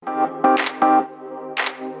Hello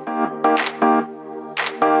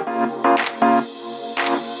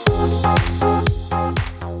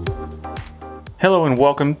and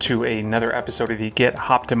welcome to another episode of the Get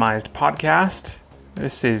Hoptimized podcast.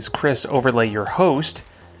 This is Chris Overlay, your host.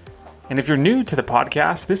 And if you're new to the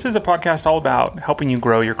podcast, this is a podcast all about helping you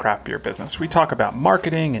grow your craft beer business. We talk about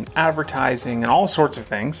marketing and advertising and all sorts of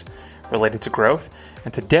things related to growth.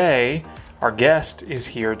 And today, our guest is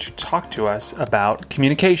here to talk to us about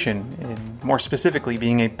communication and more specifically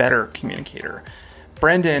being a better communicator.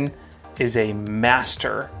 Brendan is a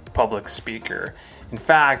master public speaker. In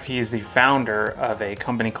fact, he is the founder of a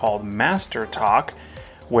company called Master Talk,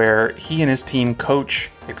 where he and his team coach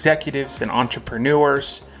executives and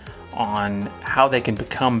entrepreneurs on how they can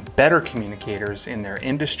become better communicators in their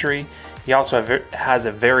industry. He also has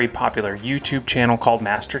a very popular YouTube channel called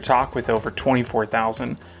Master Talk with over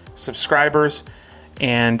 24,000 subscribers.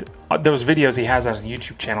 And those videos he has on his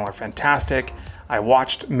YouTube channel are fantastic. I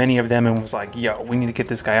watched many of them and was like, yo, we need to get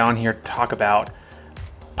this guy on here to talk about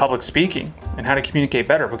public speaking and how to communicate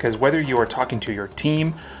better, because whether you are talking to your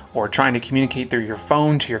team or trying to communicate through your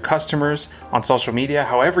phone to your customers on social media,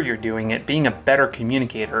 however you're doing it, being a better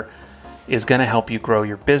communicator is going to help you grow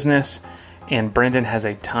your business. And Brendan has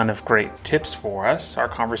a ton of great tips for us. Our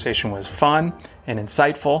conversation was fun and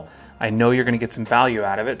insightful. I know you're going to get some value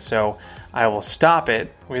out of it, so I will stop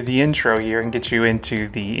it with the intro here and get you into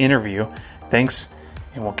the interview. Thanks,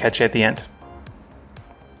 and we'll catch you at the end.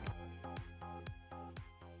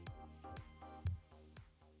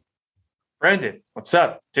 Brendan, what's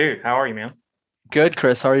up? Dude, how are you, man? Good,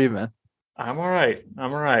 Chris. How are you, man? I'm all right.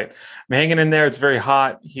 I'm hanging in there. It's very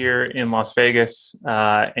hot here in Las Vegas,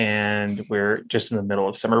 and we're just in the middle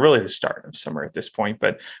of summer, really the start of summer at this point.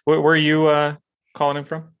 But where are you calling in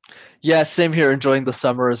from? Yeah, same here. Enjoying the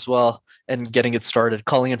summer as well and getting it started.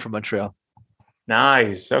 Calling in from Montreal.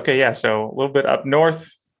 Nice. Okay, yeah. So a little bit up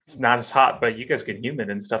north. It's not as hot, but you guys get humid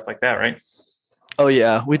and stuff like that, right? Oh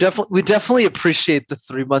yeah, we definitely appreciate the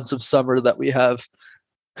 3 months of summer that we have.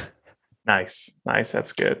 Nice.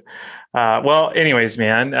 That's good. Well, anyways,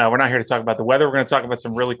 man, we're not here to talk about the weather. We're going to talk about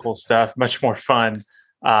some really cool stuff, much more fun,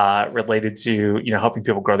 related to helping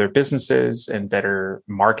people grow their businesses and better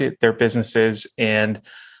market their businesses. And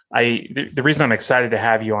the reason I'm excited to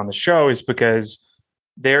have you on the show is because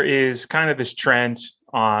there is kind of this trend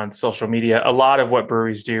on social media. A lot of what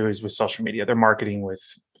breweries do is with social media. They're marketing with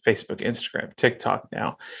Facebook, Instagram, TikTok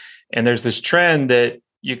now. And there's this trend that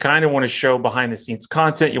you kind of want to show behind the scenes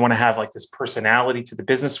content. You want to have like this personality to the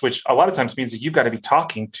business, which a lot of times means that you've got to be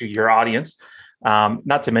talking to your audience,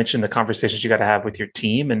 not to mention the conversations you got to have with your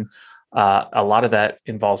team. And a lot of that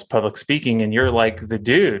involves public speaking. And you're like the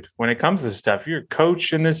dude when it comes to this stuff. You're a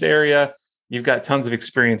coach in this area. You've got tons of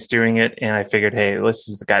experience doing it. And I figured, hey, this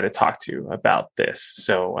is the guy to talk to about this.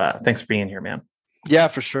 So thanks for being here, man. Yeah,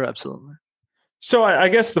 for sure. Absolutely. So I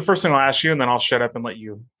guess the first thing I'll ask you, and then I'll shut up and let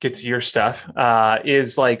you get to your stuff,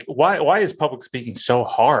 is like, why is public speaking so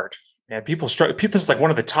hard? And people struggle. This is like one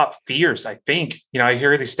of the top fears, I think. I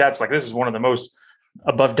hear these stats like this is one of the most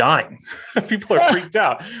above dying. People are freaked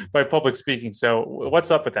out by public speaking. So what's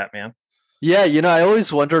up with that, man? Yeah, I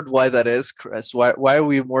always wondered why that is, Chris. Why are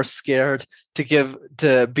we more scared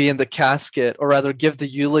to be in the casket, or rather give the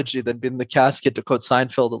eulogy than be in the casket, to quote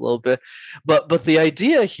Seinfeld a little bit. But the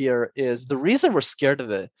idea here is the reason we're scared of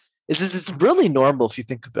it is it's really normal if you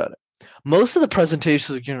think about it. Most of the presentations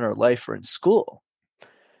we get in our life are in school.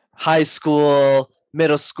 High school,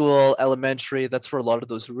 middle school, elementary, that's where a lot of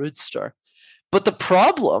those roots start. But the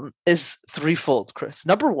problem is threefold, Chris.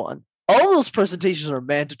 Number one, all those presentations are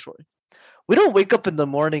mandatory. We don't wake up in the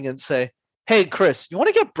morning and say, hey, Chris, you want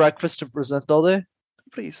to get breakfast and present all day?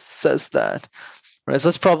 Nobody says that. Right? So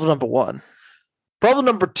that's problem number one. Problem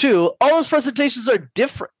number two, all those presentations are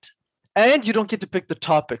different. And you don't get to pick the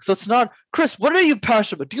topic. So it's not, Chris, what are you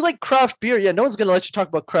passionate about? Do you like craft beer? Yeah, no one's going to let you talk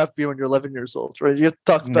about craft beer when you're 11 years old, right? You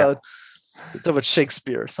talk about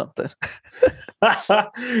Shakespeare or something. That's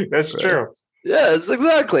right. True. Yes,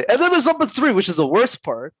 exactly. And then there's number three, which is the worst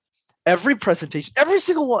part. Every presentation, every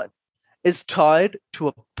single one, is tied to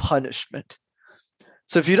a punishment.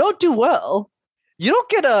 So if you don't do well, you don't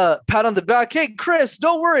get a pat on the back. Hey, Chris,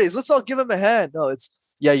 no worries. Let's all give him a hand. No, it's,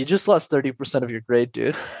 yeah, you just lost 30% of your grade,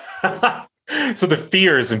 dude. So the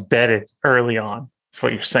fear is embedded early on. That's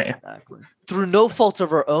what you're saying. Exactly. Through no fault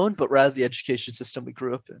of our own, but rather the education system we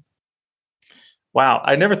grew up in. Wow.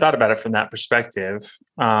 I never thought about it from that perspective.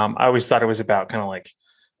 I always thought it was about kind of like,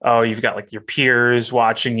 oh, you've got like your peers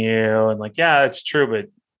watching you and like, yeah, it's true. But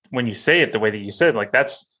when you say it the way that you said, like,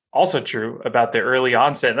 that's also true about the early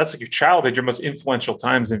onset. And that's like your childhood, your most influential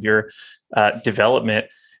times of your development.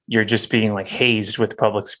 you're just being like hazed with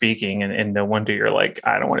public speaking, and no wonder you're like,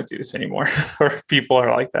 I don't want to do this anymore. Or people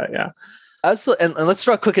are like that. Yeah. Absolutely. And let's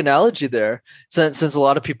draw a quick analogy there. Since a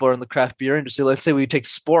lot of people are in the craft beer industry, let's say we take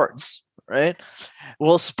sports, right?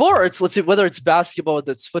 Well, sports, let's say whether it's basketball,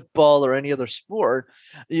 whether it's football or any other sport,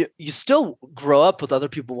 you still grow up with other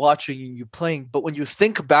people watching you playing. But when you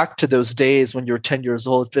think back to those days when you're 10 years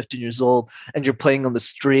old, 15 years old, and you're playing on the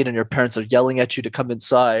street and your parents are yelling at you to come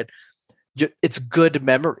inside, it's good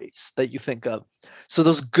memories that you think of. So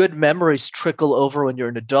those good memories trickle over when you're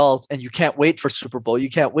an adult, and you can't wait for Super Bowl. You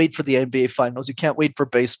can't wait for the NBA finals. You can't wait for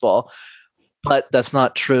baseball. But that's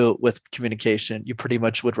not true with communication. You pretty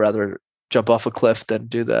much would rather jump off a cliff than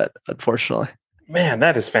do that, unfortunately. Man,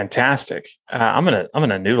 that is fantastic. I'm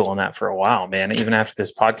gonna noodle on that for a while, man. Even after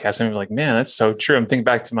this podcast, I'm like, man, that's so true. I'm thinking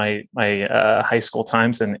back to my high school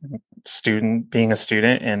times and being a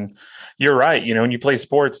student, and you're right. When you play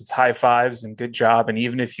sports, it's high fives and good job. And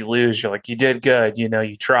even if you lose, you're like, you did good.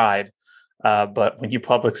 You tried. But when you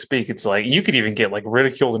public speak, it's like you could even get like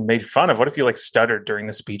ridiculed and made fun of. What if you like stuttered during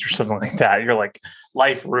the speech or something like that? You're like,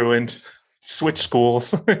 life ruined. Switch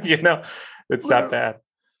schools. It's not bad.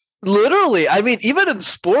 Literally. I mean, even in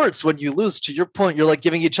sports, when you lose, to your point, you're like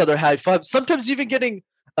giving each other high fives. Sometimes even getting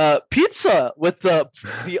pizza with the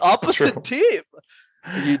opposite team.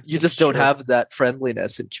 You just don't have that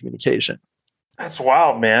friendliness in communication. That's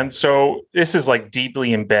wild, man. So this is like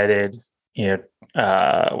deeply embedded,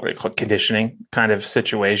 what do you call it, conditioning kind of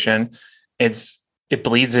situation. It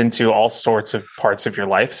bleeds into all sorts of parts of your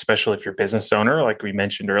life, especially if you're a business owner, like we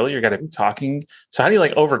mentioned earlier. You got to be talking. So how do you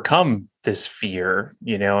like overcome this fear,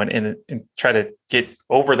 and try to get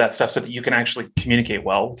over that stuff so that you can actually communicate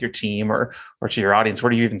well with your team or to your audience? Where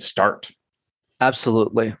do you even start?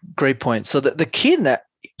 Absolutely. Great point. So the key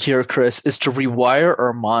here, Chris, is to rewire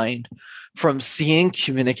our mind from seeing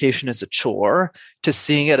communication as a chore to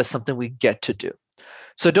seeing it as something we get to do.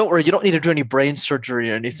 So don't worry, you don't need to do any brain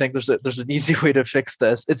surgery or anything. There's an easy way to fix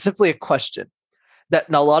this. It's simply a question that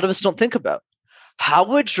now a lot of us don't think about. How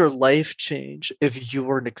would your life change if you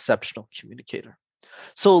were an exceptional communicator?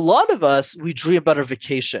 So a lot of us, we dream about our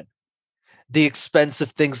vacation, the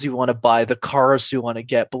expensive things you want to buy, the cars you want to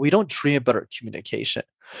get, but we don't dream about our communication.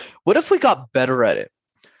 What if we got better at it?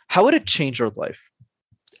 How would it change our life?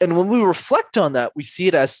 And when we reflect on that, we see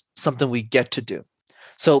it as something we get to do.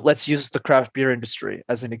 So let's use the craft beer industry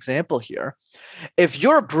as an example here. If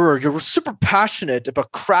you're a brewer, you're super passionate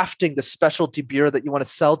about crafting the specialty beer that you want to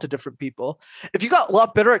sell to different people. If you got a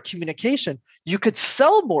lot better at communication, you could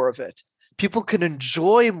sell more of it. People can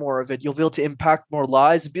enjoy more of it. You'll be able to impact more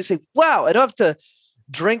lives and be saying, wow, I don't have to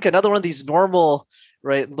drink another one of these normal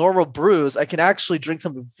brews. I can actually drink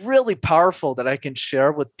something really powerful that I can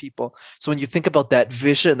share with people. So when you think about that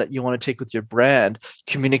vision that you want to take with your brand,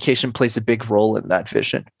 communication plays a big role in that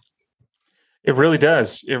vision. It really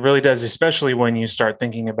does. It really does, especially when you start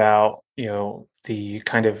thinking about, the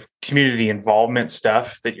kind of community involvement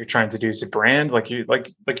stuff that you're trying to do as a brand. Like you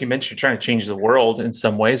mentioned, you're trying to change the world in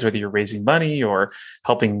some ways, whether you're raising money or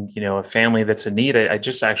helping, a family that's in need. I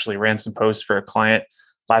just actually ran some posts for a client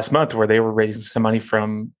last month where they were raising some money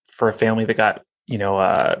for a family that got,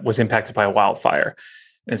 was impacted by a wildfire.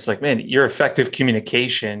 And it's like, man, your effective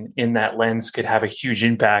communication in that lens could have a huge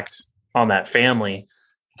impact on that family.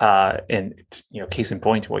 And case in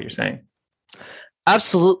point to what you're saying.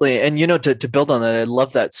 Absolutely. And, to build on that, I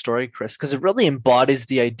love that story, Chris, because it really embodies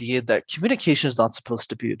the idea that communication is not supposed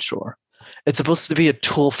to be a chore. It's supposed to be a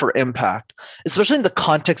tool for impact, especially in the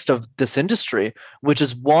context of this industry, which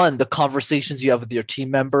is one, the conversations you have with your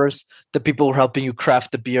team members, the people who are helping you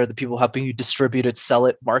craft the beer, the people helping you distribute it, sell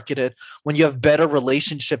it, market it. When you have better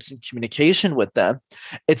relationships and communication with them,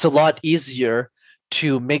 it's a lot easier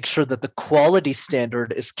to make sure that the quality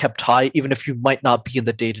standard is kept high, even if you might not be in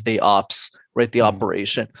the day-to-day ops, right? The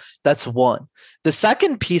operation. That's one. The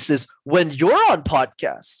second piece is when you're on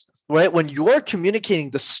podcasts, right? When you're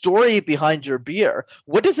communicating the story behind your beer,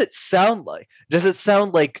 what does it sound like? Does it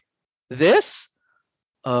sound like this?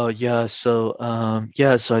 Oh yeah. So I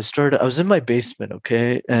was in my basement.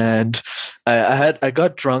 Okay. And I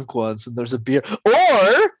got drunk once and there's a beer.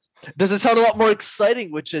 Or does it sound a lot more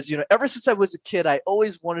exciting, which is, ever since I was a kid, I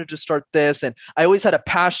always wanted to start this and I always had a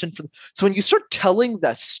passion for. So when you start telling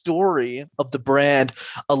that story of the brand,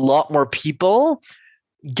 a lot more people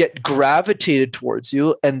get gravitated towards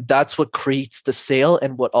you. And that's what creates the sale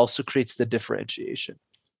and what also creates the differentiation.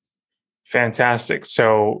 Fantastic.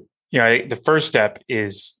 So, the first step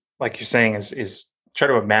is, like you're saying, is try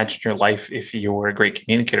to imagine your life if you were a great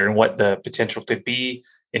communicator and what the potential could be.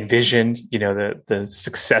 Envision, the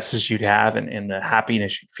successes you'd have and the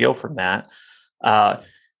happiness you'd feel from that.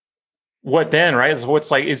 what then, right? So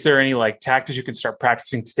what's like, is there any like tactics you can start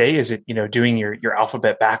practicing today? Is it, doing your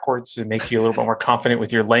alphabet backwards to make you a little bit more confident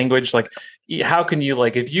with your language? Like, how can you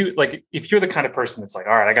if you're the kind of person that's like,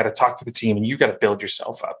 all right, I got to talk to the team and you got to build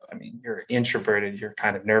yourself up. I mean, you're introverted, you're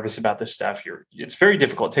kind of nervous about this stuff. It's very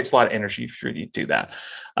difficult. It takes a lot of energy for you to do that.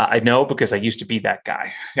 I know because I used to be that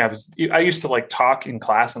guy. I used to like talk in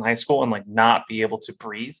class in high school and like not be able to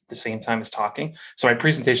breathe at the same time as talking. So my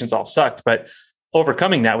presentations all sucked, but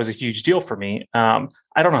overcoming that was a huge deal for me. I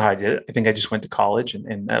don't know how I did it. I think I just went to college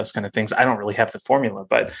and those kind of things. I don't really have the formula,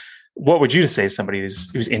 but what would you say somebody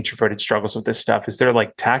who's introverted struggles with this stuff? Is there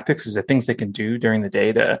like tactics? Is there things they can do during the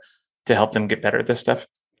day to help them get better at this stuff?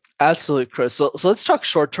 Absolutely, Chris. So let's talk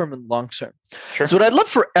short term and long term. Sure. So what I'd love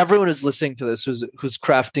for everyone who's listening to this, who's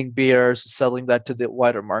crafting beers, selling that to the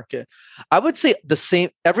wider market, I would say the same.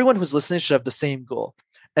 Everyone who's listening should have the same goal,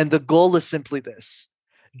 and the goal is simply this: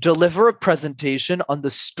 deliver a presentation on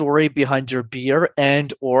the story behind your beer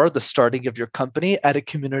and or the starting of your company at a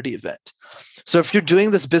community event. So if you're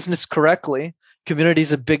doing this business correctly, community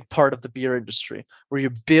is a big part of the beer industry where you're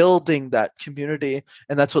building that community,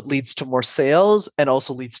 and that's what leads to more sales and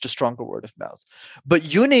also leads to stronger word of mouth.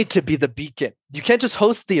 But you need to be the beacon. You can't just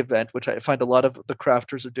host the event, which I find a lot of the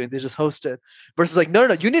crafters are doing. They just host it versus like,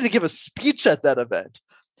 no, you need to give a speech at that event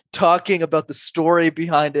talking about the story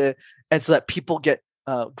behind it, and so that people get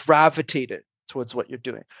gravitated towards what you're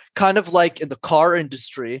doing. Kind of like in the car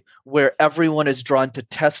industry where everyone is drawn to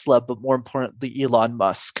Tesla, but more importantly, Elon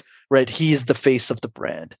Musk, right? He's the face of the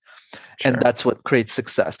brand. Sure. And that's what creates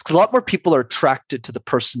success. Because a lot more people are attracted to the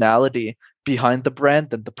personality behind the brand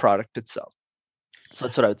than the product itself. So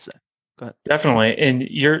that's what I would say. Go ahead. Definitely. And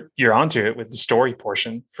you're onto it with the story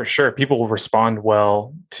portion for sure. People will respond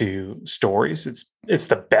well to stories. It's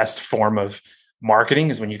the best form of marketing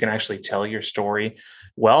is when you can actually tell your story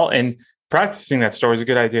well, and practicing that story is a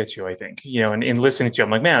good idea too, I think, and in listening to you, I'm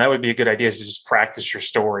like, man, that would be a good idea is to just practice your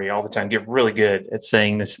story all the time. Get really good at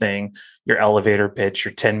saying this thing, your elevator pitch,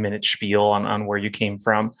 your 10-minute spiel on where you came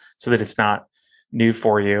from so that it's not new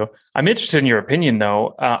for you. I'm interested in your opinion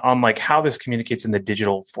though, on like how this communicates in the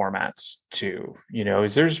digital formats too.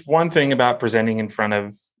 Is there's one thing about presenting in front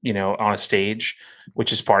of, on a stage,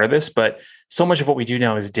 which is part of this, but so much of what we do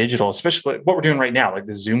now is digital, especially what we're doing right now, like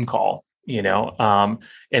the Zoom call, and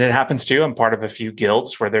it happens too. I'm part of a few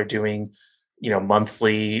guilds where they're doing,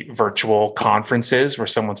 monthly virtual conferences where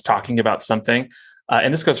someone's talking about something.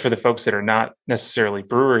 And this goes for the folks that are not necessarily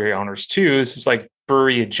brewery owners too. This is like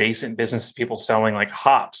brewery adjacent business people selling like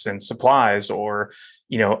hops and supplies or,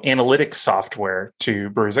 analytics software to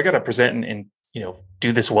brewers. I got to present and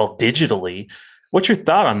do this well digitally. What's your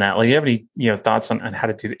thought on that? Like, you have any, thoughts on how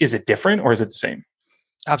to do it? Is it different or is it the same?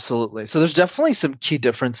 Absolutely. So there's definitely some key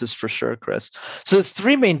differences for sure, Chris. So there's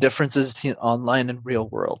three main differences between online and real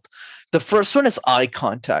world. The first one is eye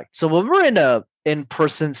contact. So when we're in a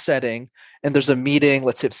in-person setting and there's a meeting,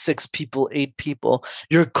 let's say 6 people, 8 people,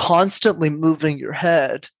 you're constantly moving your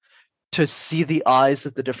head to see the eyes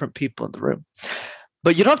of the different people in the room.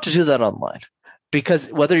 But you don't have to do that online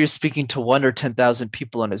because whether you're speaking to 1 or 10,000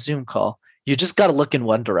 people on a Zoom call, you just got to look in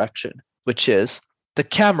one direction, which is the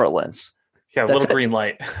camera lens. Yeah, a little green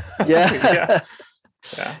light. Yeah.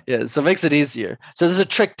 Yeah. So it makes it easier. So there's a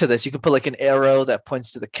trick to this. You can put like an arrow that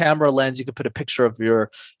points to the camera lens. You can put a picture of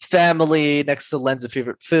your family next to the lens of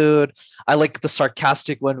favorite food. I like the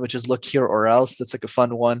sarcastic one, which is look here or else. That's like a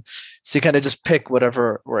fun one. So you kind of just pick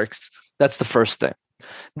whatever works. That's the first thing.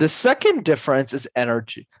 The second difference is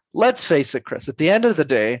energy. Let's face it, Chris, at the end of the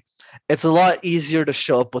day, it's a lot easier to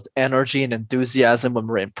show up with energy and enthusiasm when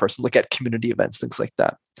we're in person. Look at community events, things like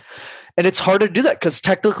that. And it's hard to do that because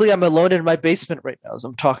technically I'm alone in my basement right now as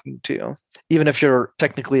I'm talking to you, even if you're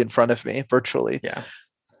technically in front of me virtually. Yeah.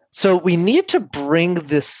 So we need to bring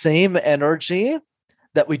the same energy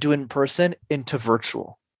that we do in person into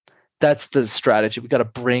virtual. That's the strategy. We got to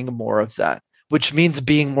bring more of that, which means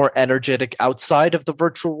being more energetic outside of the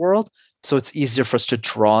virtual world. So it's easier for us to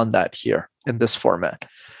draw on that here in this format.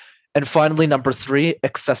 And finally, number 3,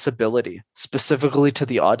 accessibility, specifically to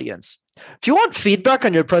the audience. If you want feedback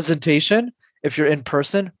on your presentation, if you're in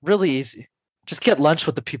person, really easy. Just get lunch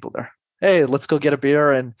with the people there. Hey, let's go get a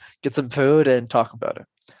beer and get some food and talk about it.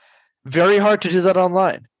 Very hard to do that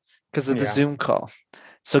online because of the Zoom call.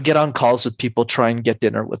 So get on calls with people, try and get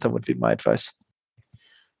dinner with them would be my advice.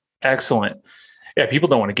 Excellent. Yeah, people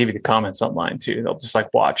don't want to give you the comments online too. They'll just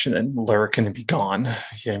like watch and then lurk and then be gone.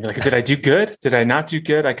 Yeah, be like, did I do good? Did I not do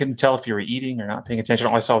good? I couldn't tell if you were eating or not paying attention.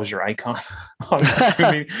 All I saw was your icon. I'm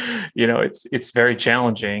assuming, it's very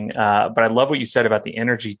challenging. But I love what you said about the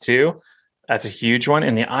energy too. That's a huge one.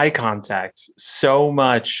 And the eye contact. So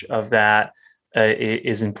much of that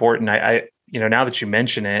is important. Now that you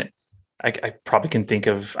mention it, I probably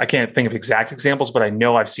I can't think of exact examples, but I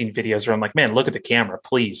know I've seen videos where I'm like, man, look at the camera,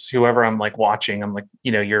 please. Whoever I'm like watching, I'm like,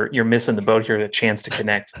 you're missing the boat here, the chance to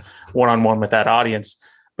connect one-on-one with that audience,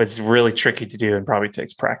 but it's really tricky to do and probably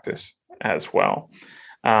takes practice as well.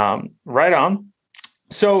 Right on.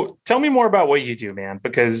 So tell me more about what you do, man,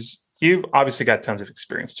 because you've obviously got tons of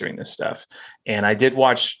experience doing this stuff. And I did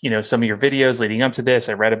watch, some of your videos leading up to this.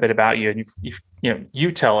 I read a bit about you, and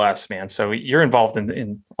you tell us, man. So you're involved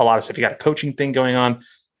in a lot of stuff. You got a coaching thing going on.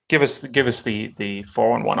 Give us the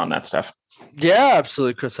 411 on that stuff. Yeah,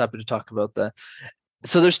 absolutely, Chris. Happy to talk about that.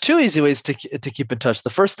 So there's two easy ways to keep in touch. The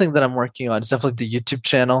first thing that I'm working on is definitely the YouTube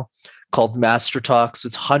channel called Master Talks.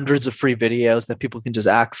 It's hundreds of free videos that people can just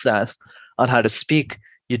access on how to speak.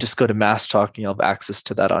 You just go to Mass Talk and you'll have access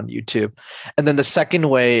to that on YouTube. And then the second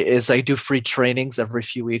way is I do free trainings every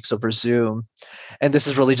few weeks over Zoom. And this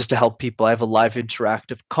is really just to help people. I have a live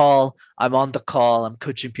interactive call. I'm on the call. I'm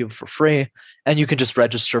coaching people for free. And you can just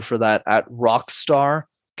register for that at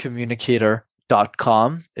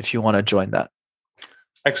rockstarcommunicator.com if you want to join that.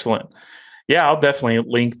 Excellent. Yeah, I'll definitely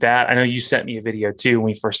link that. I know you sent me a video too when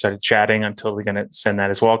we first started chatting. I'm totally going to send that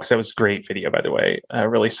as well because that was a great video, by the way.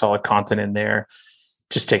 Really solid content in there.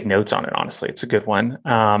 Just take notes on it. Honestly, it's a good one,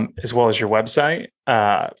 as well as your website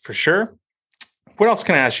for sure. What else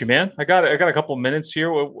can I ask you, man? I got a couple of minutes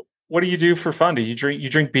here. What do you do for fun? Do you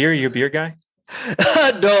drink beer? Are you a beer guy?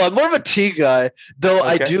 No, I'm more of a tea guy. Though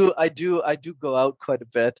Okay. I do go out quite a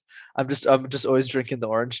bit. I'm just always drinking the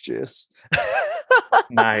orange juice.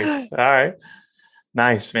 Nice. All right.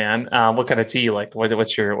 Nice, man. What kind of tea you like?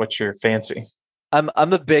 What's your fancy? I'm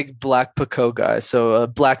a big black Paco guy, so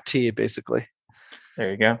black tea basically. There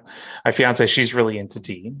you go. My fiance, she's really into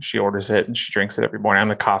tea. She orders it and she drinks it every morning. I'm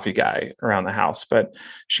a coffee guy around the house, but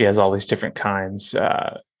she has all these different kinds.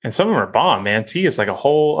 And some of them are bomb, man. Tea is like a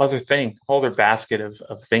whole other thing, whole other basket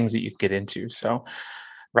of things that you get into. So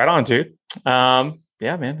right on, dude. Yeah,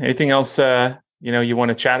 man. Anything else, you want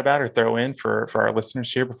to chat about or throw in for our listeners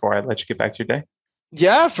here before I let you get back to your day?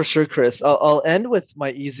 Yeah, for sure, Chris. I'll end with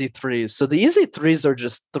my easy threes. So the easy threes are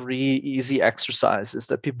just 3 easy exercises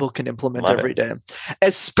that people can implement Love every it. day,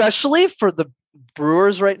 especially for the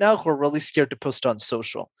brewers right now who are really scared to post on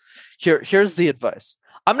social. Here's the advice.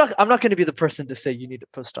 I'm not going to be the person to say you need to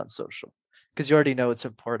post on social because you already know it's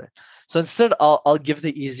important. So instead, I'll give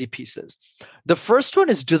the easy pieces. The first one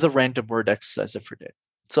is do the random word exercise every day.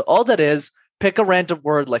 So all that is, pick a random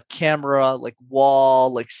word like camera, like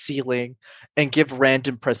wall, like ceiling, and give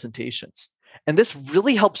random presentations. And this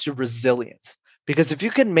really helps your resilience because if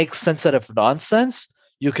you can make sense out of nonsense,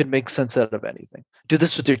 you can make sense out of anything. Do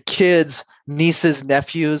this with your kids, nieces,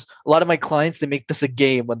 nephews. A lot of my clients, they make this a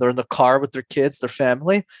game when they're in the car with their kids, their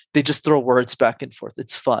family. They just throw words back and forth.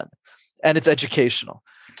 It's fun and it's educational.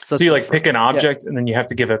 So So you like pick an yeah, object and then you have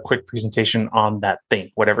to give a quick presentation on that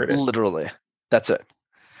thing, whatever it is. literally. That's it.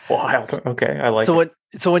 Wild. Okay. I like So it.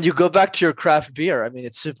 when you go back to your craft beer, I mean,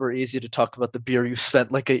 it's super easy to talk about the beer you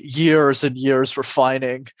spent like years and years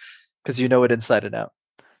refining because you know it inside and out.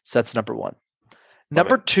 So that's number one. Love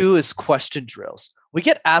Number it. two is question drills. We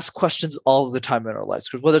get asked questions all the time in our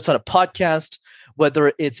lives, whether it's on a podcast,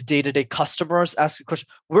 whether it's day-to-day customers asking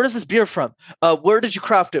questions. Where does this beer from? Where did you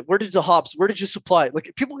craft it? Where did the hops? Where did you supply it?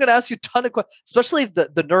 Like people can ask you a ton of questions, especially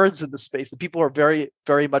the nerds in the space. The people who are very,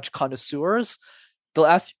 very much connoisseurs. They'll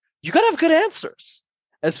ask you, you got to have good answers,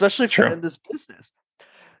 especially if you're True. in this business.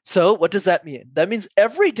 So what does that mean? That means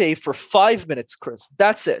every day for 5 minutes, Chris,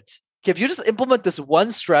 that's it. If you just implement this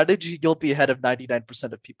one strategy, you'll be ahead of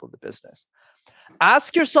 99% of people in the business.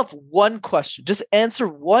 Ask yourself one question. Just answer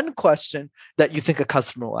one question that you think a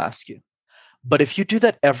customer will ask you. But if you do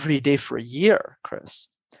that every day for a year, Chris,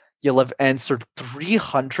 you'll have answered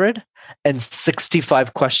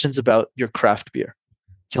 365 questions about your craft beer.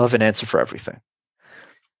 You'll have an answer for everything.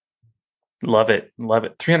 Love it. Love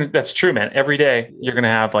it. 300. That's true, man. Every day you're going to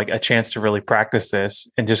have like a chance to really practice this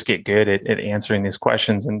and just get good at answering these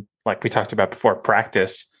questions. And like we talked about before,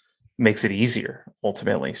 practice makes it easier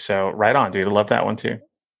ultimately. So right on, dude. I love that one too.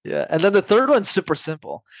 Yeah. And then the third one's super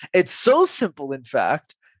simple. It's so simple, in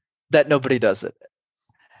fact, that nobody does it.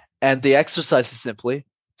 And the exercise is simply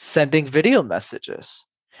sending video messages.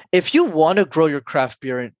 If you want to grow your craft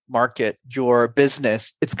beer market, your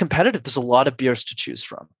business, it's competitive. There's a lot of beers to choose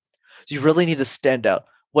from. So you really need to stand out.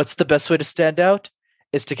 What's the best way to stand out?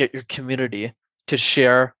 Is to get your community to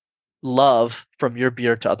share love from your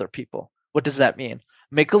beer to other people. What does that mean?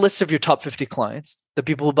 Make a list of your top 50 clients, the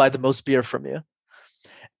people who buy the most beer from you,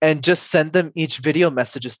 and just send them each video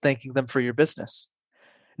messages thanking them for your business.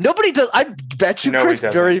 Nobody does. I bet you, Nobody Chris,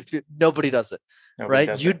 does it. nobody does it. Nobody right?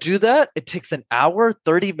 does You it. do that, it takes an hour,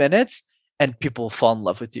 30 minutes, and people will fall in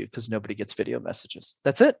love with you because nobody gets video messages.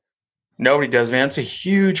 That's it. Nobody does, man. It's a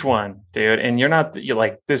huge one, dude. And you're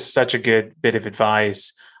like, this is such a good bit of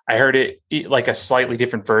advice. I heard it like a slightly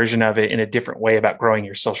different version of it in a different way about growing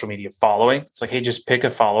your social media following. It's like, hey, just pick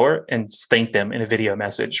a follower and thank them in a video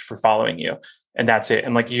message for following you. And that's it.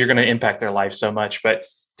 And like, you're going to impact their life so much. But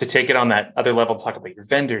to take it on that other level, talk about your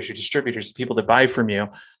vendors, your distributors, the people that buy from you,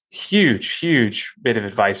 huge bit of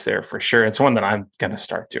advice there for sure. It's one that I'm going to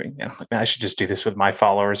start doing. Like, man, I should just do this with my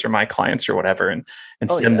followers or my clients or whatever, and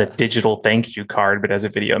Oh send the yeah. digital thank you card, but as a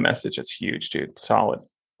video message. It's huge, dude. Solid.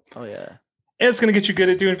 Oh yeah. And it's going to get you good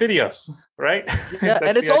at doing videos, right? Yeah, That's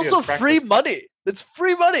and the it's idea, also is free practice. money. It's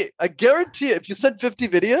free money. I guarantee you, if you send 50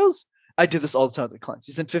 videos, I do this all the time with the clients.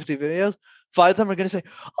 You send 50 videos, 5 of them are going to say,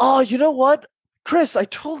 oh, you know what? Chris, I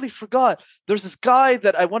totally forgot. There's this guy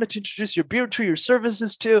that I wanted to introduce your beer to, your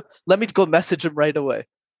services to. Let me go message him right away.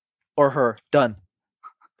 Or her. Done.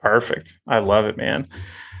 Perfect. I love it, man.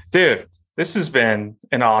 Dude, this has been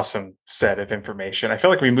an awesome set of information. I feel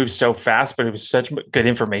like we moved so fast, but it was such good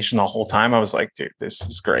information the whole time. I was like, dude, this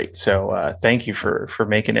is great. So thank you for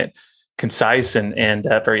making it concise and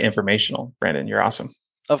very informational. Brandon, you're awesome.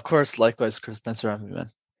 Of course. Likewise, Chris. Thanks for having me, man.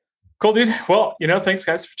 Cool, dude. Well, thanks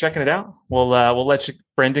guys for checking it out. We'll let you,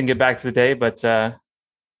 Brendan, get back to the day, but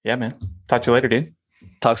yeah, man. Talk to you later, dude.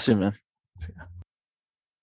 Talk soon, man. See ya.